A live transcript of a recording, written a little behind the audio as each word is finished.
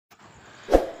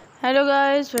Hello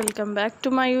guys, welcome back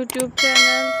to my YouTube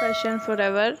channel Fashion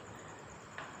Forever.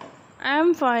 I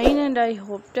am fine and I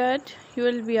hope that you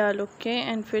will be all okay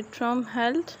and fit from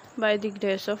health by the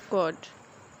grace of God.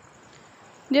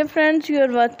 Dear friends, you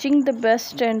are watching the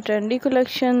best and trendy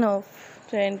collection of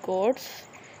raincoats.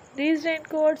 These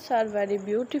raincoats are very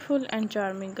beautiful and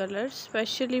charming colors,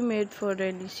 specially made for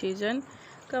rainy season,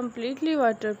 completely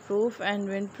waterproof and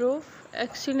windproof,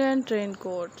 excellent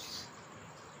raincoats.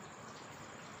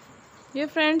 Dear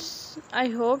friends, I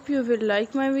hope you will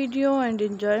like my video and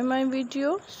enjoy my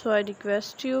video. So I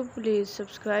request you please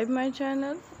subscribe my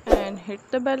channel and hit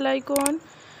the bell icon.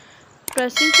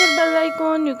 Pressing for bell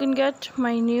icon you can get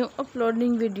my new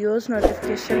uploading videos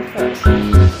notification first.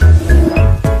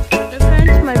 Dear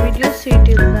friends, my video see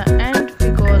till the end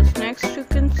because next you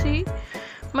can see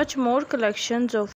much more collections of